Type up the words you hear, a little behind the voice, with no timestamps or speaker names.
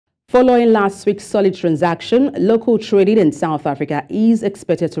Following last week's solid transaction, local trading in South Africa is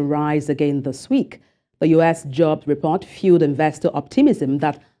expected to rise again this week. The U.S. jobs report fueled investor optimism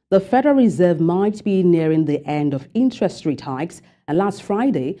that the Federal Reserve might be nearing the end of interest rate hikes, and last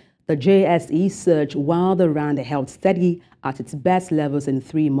Friday, the JSE surged while the rand held steady at its best levels in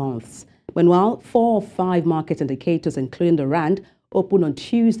 3 months. Meanwhile, 4 of 5 market indicators, including the rand, opened on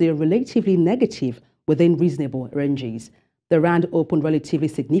Tuesday relatively negative within reasonable ranges. The rand opened relatively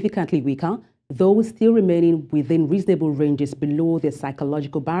significantly weaker, though still remaining within reasonable ranges below the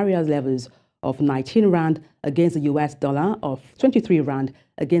psychological barriers levels of 19 rand against the US dollar, of 23 rand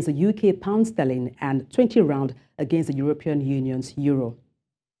against the UK pound sterling, and 20 rand against the European Union's euro.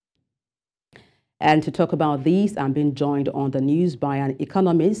 And to talk about these, I'm being joined on the news by an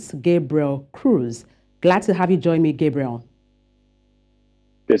economist, Gabriel Crouse. Glad to have you join me, Gabriel.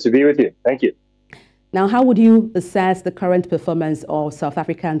 Good to be with you. Thank you. Now, how would you assess the current performance of South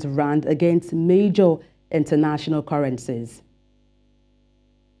Africa's rand against major international currencies?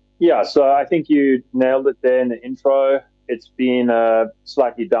 Yeah, so I think you nailed it there in the intro. It's been a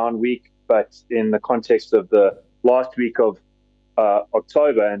slightly down week, but in the context of the last week of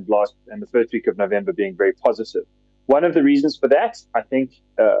October and the first week of November being very positive. One of the reasons for that, I think,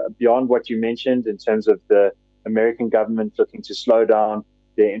 beyond what you mentioned in terms of the American government looking to slow down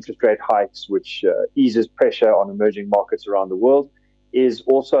their interest rate hikes, which eases pressure on emerging markets around the world, is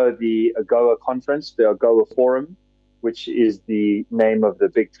also the AGOA conference, the AGOA Forum, which is the name of the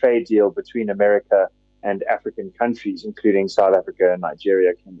big trade deal between America and African countries, including South Africa,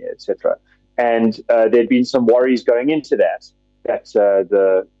 Nigeria, Kenya, etc. And there'd been some worries going into that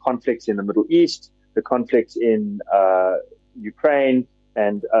the conflicts in the Middle East, the conflict in Ukraine,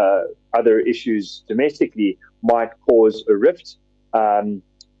 and other issues domestically might cause a rift.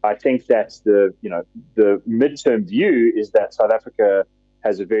 I think that the midterm view is that South Africa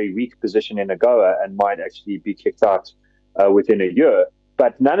has a very weak position in AGOA and might actually be kicked out within a year.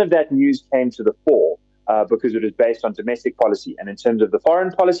 But none of that news came to the fore because it was based on domestic policy. And in terms of the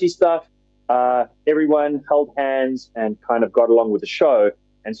foreign policy stuff, everyone held hands and kind of got along with the show.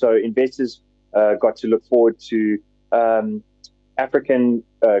 And so investors got to look forward to African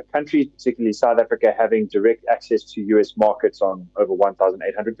countries, particularly South Africa, having direct access to US markets on over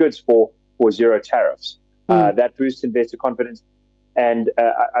 1,800 goods for zero tariffs. That boosted investor confidence and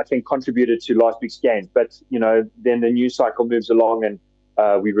I think contributed to last week's gains. But, then the news cycle moves along and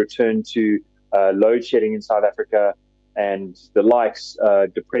we return to load shedding in South Africa and the likes,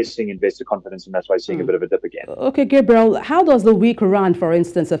 depressing investor confidence, and that's why seeing a bit of a dip again. Okay, Gabriel, how does the weak rand, for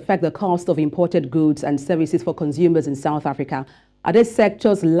instance, affect the cost of imported goods and services for consumers in South Africa? Are there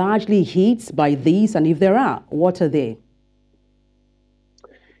sectors largely hit by these? And if there are, what are they?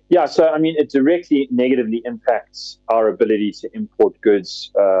 Yeah, so, I mean, it directly negatively impacts our ability to import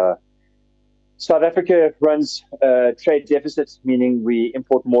goods. South Africa runs trade deficits, meaning we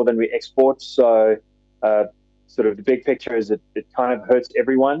import more than we export. So, sort of the big picture is that it kind of hurts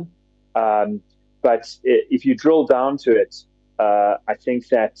everyone. But if you drill down to it, I think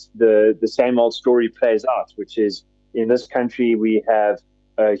that the same old story plays out, which is in this country, we have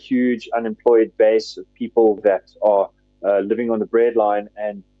a huge unemployed base of people that are living on the breadline,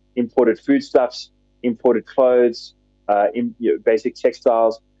 and imported foodstuffs, imported clothes, basic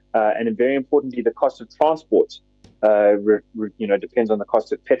textiles, and very importantly, the cost of transport, depends on the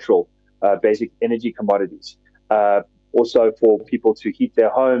cost of petrol, basic energy commodities. Also for people to heat their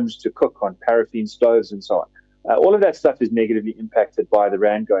homes, to cook on paraffin stoves and so on. All of that stuff is negatively impacted by the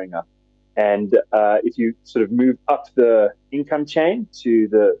rand going up. And if you sort of move up the income chain to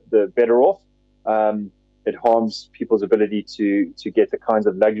the better off, it harms people's ability to get the kinds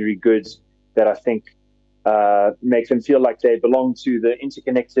of luxury goods that I think make them feel like they belong to the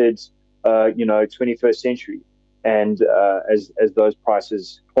interconnected, 21st century. And as those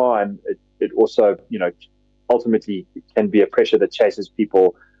prices climb, it also, ultimately can be a pressure that chases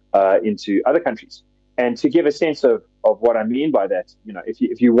people into other countries. And to give a sense of what I mean by that,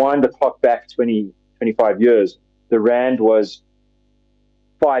 if you wind the clock back 20, 25 years, the rand was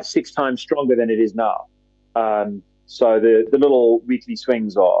 5-6 times stronger than it is now. So the little weekly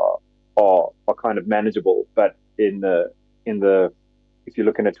swings are kind of manageable. But if you're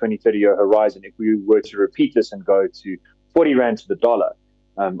looking at 20, 30-year horizon, if we were to repeat this and go to 40 rand to the dollar,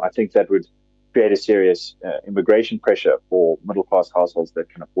 I think that would create a serious immigration pressure for middle-class households that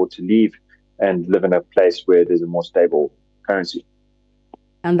can afford to leave and live in a place where there's a more stable currency.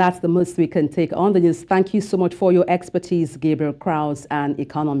 And that's the most we can take on the news. Thank you so much for your expertise, Gabriel Crouse, an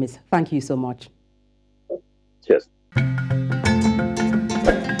economist. Thank you so much. Cheers.